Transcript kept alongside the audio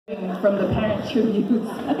from the parent tributes.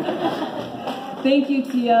 Thank you,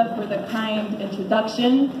 Tia, for the kind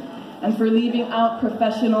introduction and for leaving out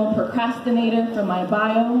professional procrastinator from my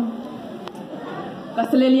bio.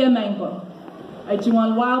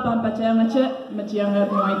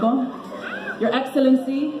 Your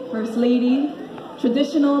Excellency, First Lady,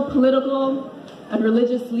 traditional, political, and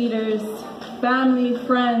religious leaders, family,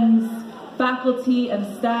 friends, faculty and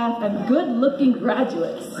staff, and good-looking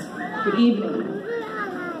graduates, good evening.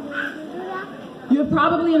 You have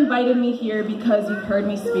probably invited me here because you've heard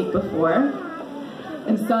me speak before,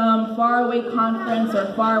 in some faraway conference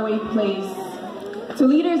or faraway place, to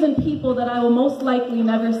leaders and people that I will most likely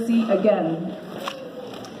never see again.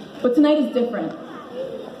 But tonight is different,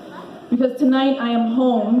 because tonight I am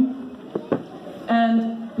home,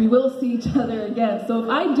 and we will see each other again. So if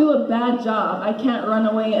I do a bad job, I can't run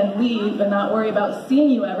away and leave and not worry about seeing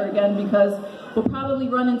you ever again, because we'll probably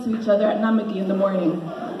run into each other at Namaki in the morning.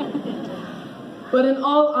 But in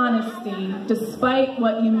all honesty, despite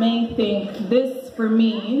what you may think, this, for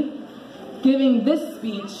me, giving this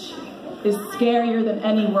speech is scarier than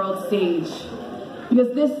any world stage.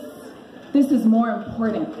 Because this is more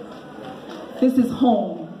important. This is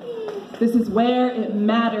home. This is where it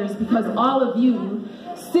matters, because all of you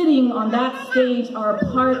sitting on that stage are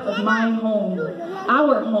a part of my home,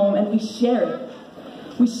 our home, and we share it.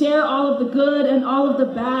 We share all of the good and all of the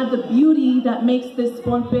bad, the beauty that makes this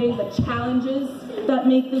Pohnpei, the challenges that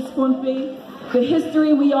make this Pohnpei, the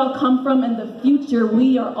history we all come from, and the future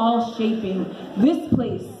we are all shaping. This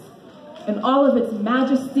place, and all of its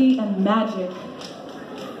majesty and magic,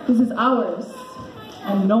 this is ours,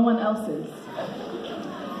 and no one else's.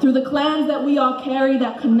 Through the clans that we all carry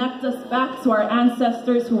that connect us back to our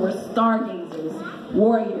ancestors who were stargazers,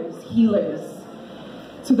 warriors, healers.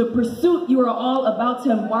 To the pursuit you are all about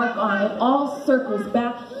to embark on, it all circles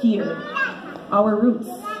back here, our roots.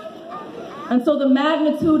 And so the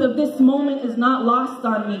magnitude of this moment is not lost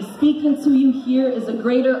on me. Speaking to you here is a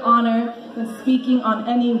greater honor than speaking on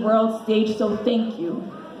any world stage, so thank you.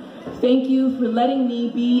 Thank you for letting me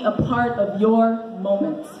be a part of your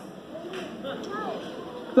moment.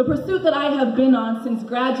 The pursuit that I have been on since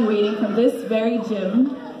graduating from this very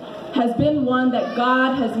gym has been one that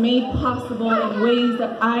God has made possible in ways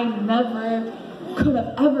that I never could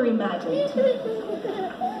have ever imagined.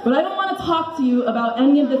 But I don't want to talk to you about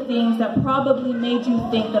any of the things that probably made you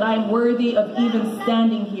think that I'm worthy of even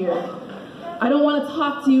standing here. I don't want to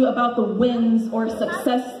talk to you about the wins or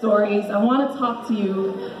success stories. I want to talk to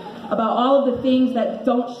you about all of the things that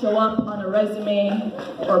don't show up on a resume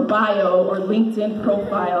or bio or LinkedIn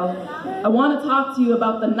profile. I want to talk to you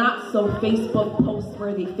about the not so Facebook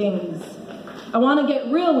post-worthy things. I want to get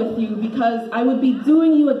real with you, because I would be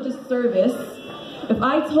doing you a disservice if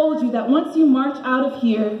I told you that once you march out of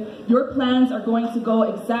here, your plans are going to go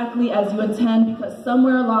exactly as you intend, because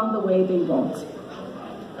somewhere along the way they won't.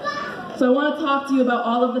 So I want to talk to you about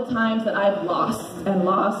all of the times that I've lost, and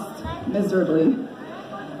lost miserably.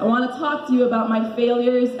 I want to talk to you about my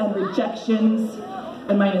failures and rejections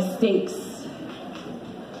and my mistakes,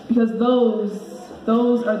 because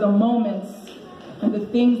those are the moments and the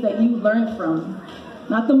things that you learn from.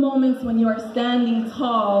 Not the moments when you are standing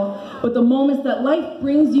tall, but the moments that life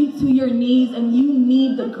brings you to your knees and you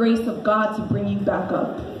need the grace of God to bring you back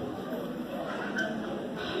up.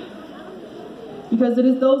 Because it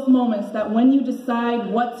is those moments that when you decide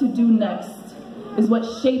what to do next is what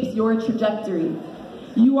shapes your trajectory.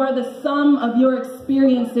 You are the sum of your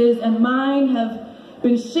experiences, and mine have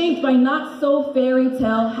been shaped by not so fairy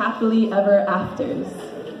tale happily ever afters.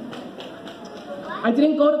 I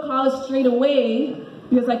didn't go to college straight away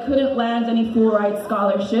because I couldn't land any full ride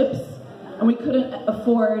scholarships, and we couldn't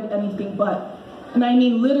afford anything but. And I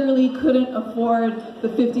mean literally couldn't afford the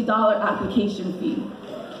 $50 application fee.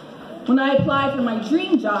 When I applied for my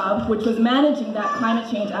dream job, which was managing that climate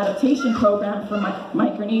change adaptation program for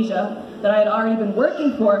Micronesia that I had already been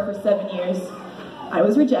working for 7 years, I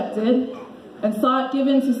was rejected and saw it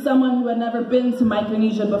given to someone who had never been to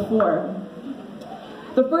Micronesia before.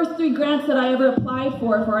 The first 3 grants that I ever applied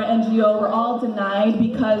for our NGO were all denied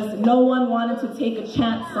because no one wanted to take a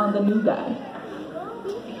chance on the new guy.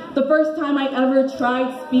 The first time I ever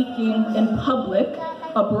tried speaking in public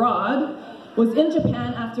abroad was in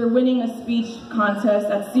Japan after winning a speech contest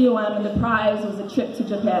at COM, and the prize was a trip to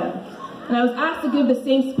Japan. And I was asked to give the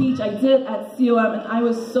same speech I did at COM, and I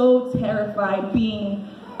was so terrified being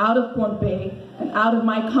out of Pohnpei and out of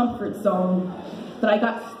my comfort zone that I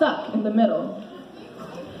got stuck in the middle.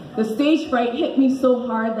 The stage fright hit me so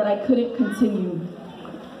hard that I couldn't continue.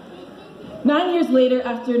 9 years later,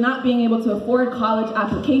 after not being able to afford college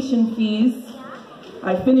application fees,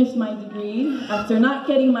 I finished my degree. After not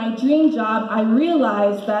getting my dream job, I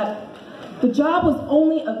realized that the job was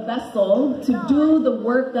only a vessel to do the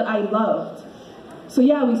work that I loved. So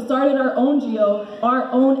yeah, we started our own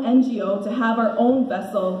NGO to have our own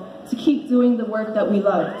vessel to keep doing the work that we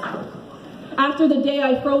loved. After the day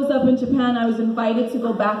I froze up in Japan, I was invited to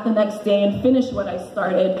go back the next day and finish what I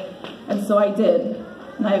started, and so I did,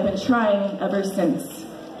 and I have been trying ever since.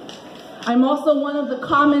 I'm also one of the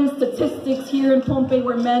common statistics here in Pohnpei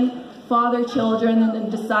where men father children and then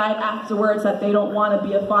decide afterwards that they don't want to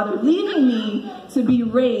be a father, leaving me to be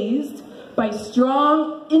raised by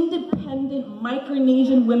strong, independent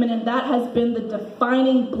Micronesian women, and that has been the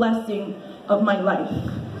defining blessing of my life.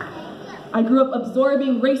 I grew up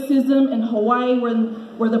absorbing racism in Hawaii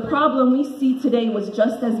where the problem we see today was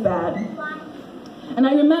just as bad. And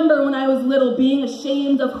I remember when I was little being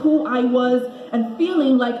ashamed of who I was and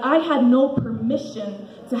feeling like I had no permission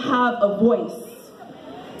to have a voice.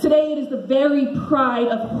 Today it is the very pride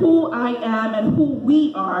of who I am and who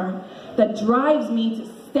we are that drives me to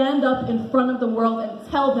stand up in front of the world and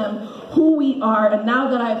tell them who we are, and now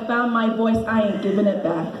that I have found my voice, I ain't giving it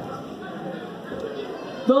back.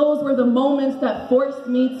 Those were the moments that forced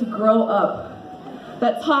me to grow up,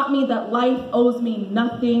 that taught me that life owes me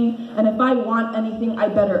nothing, and if I want anything, I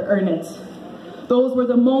better earn it. Those were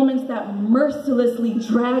the moments that mercilessly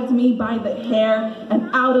dragged me by the hair and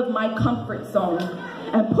out of my comfort zone,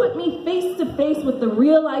 and put me face to face with the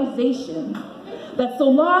realization that so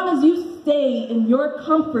long as you stay in your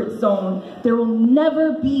comfort zone, there will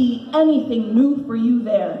never be anything new for you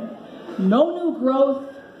there. No new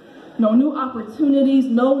growth, no new opportunities,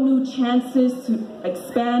 no new chances to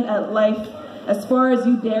expand at life as far as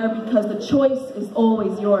you dare, because the choice is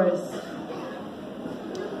always yours.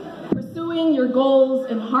 Pursuing your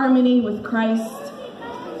goals in harmony with Christ.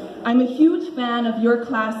 I'm a huge fan of your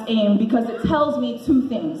class AIM because it tells me two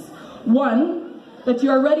things. One, that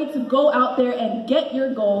you are ready to go out there and get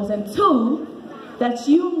your goals, and two, that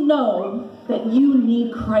you know that you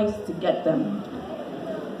need Christ to get them.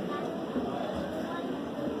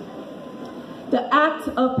 The act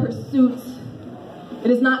of pursuit,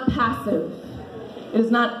 it is not passive, it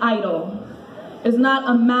is not idle, it is not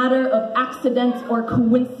a matter of accident or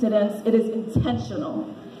coincidence, it is intentional,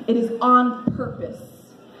 it is on purpose.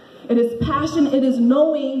 It is passion, it is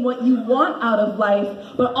knowing what you want out of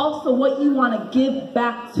life, but also what you want to give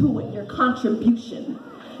back to it, your contribution.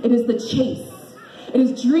 It is the chase. It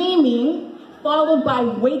is dreaming, followed by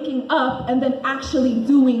waking up and then actually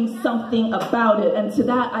doing something about it. And to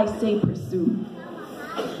that I say pursue.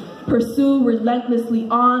 Pursue relentlessly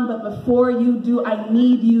on, but before you do, I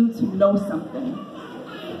need you to know something.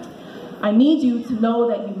 I need you to know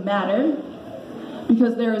that you matter,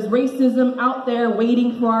 because there is racism out there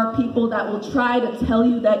waiting for our people that will try to tell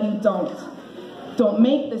you that you don't. Don't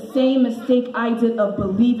make the same mistake I did of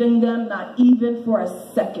believing them, not even for a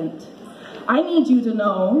second. I need you to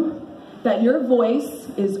know that your voice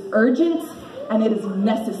is urgent and it is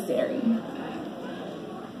necessary.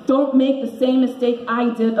 Don't make the same mistake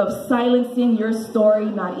I did of silencing your story,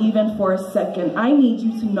 not even for a second. I need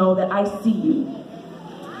you to know that I see you.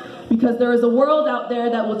 Because there is a world out there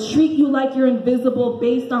that will treat you like you're invisible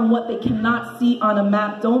based on what they cannot see on a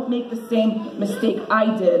map. Don't make the same mistake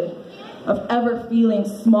I did of ever feeling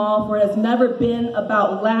small, for it has never been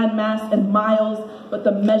about landmass and miles, but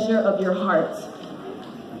the measure of your heart.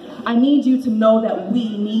 I need you to know that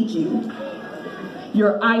we need you.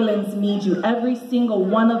 Your islands need you. Every single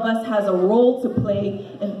one of us has a role to play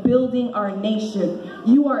in building our nation.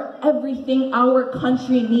 You are everything our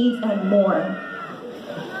country needs and more.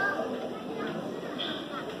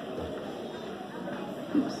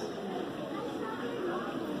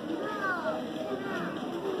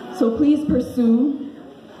 So please pursue,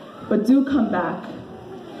 but do come back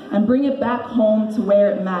and bring it back home to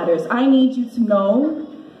where it matters. I need you to know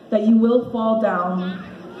that you will fall down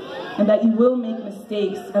and that you will make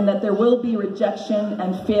mistakes and that there will be rejection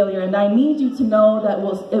and failure. And I need you to know that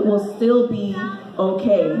it will still be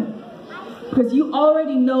okay. Because you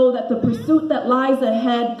already know that the pursuit that lies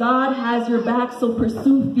ahead, God has your back, so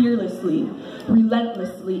pursue fearlessly,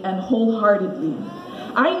 relentlessly, and wholeheartedly.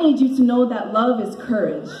 I need you to know that love is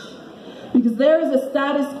courage. Because there is a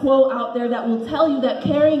status quo out there that will tell you that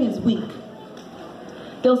caring is weak.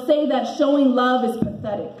 They'll say that showing love is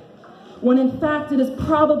pathetic, when in fact it is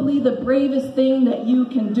probably the bravest thing that you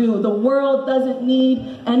can do. The world doesn't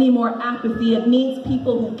need any more apathy. It needs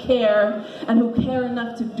people who care and who care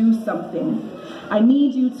enough to do something. I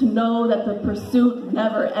need you to know that the pursuit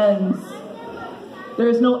never ends. There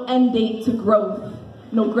is no end date to growth,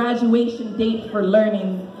 no graduation date for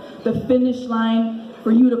learning. The finish line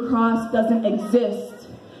for you to cross doesn't exist.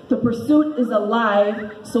 The pursuit is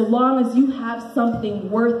alive so long as you have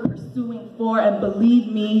something worth pursuing for, and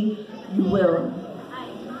believe me, you will.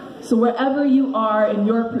 So wherever you are in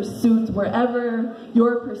your pursuit, wherever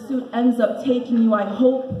your pursuit ends up taking you, I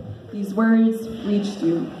hope these words reached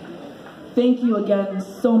you. Thank you again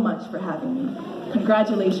so much for having me.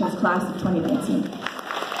 Congratulations, class of 2019.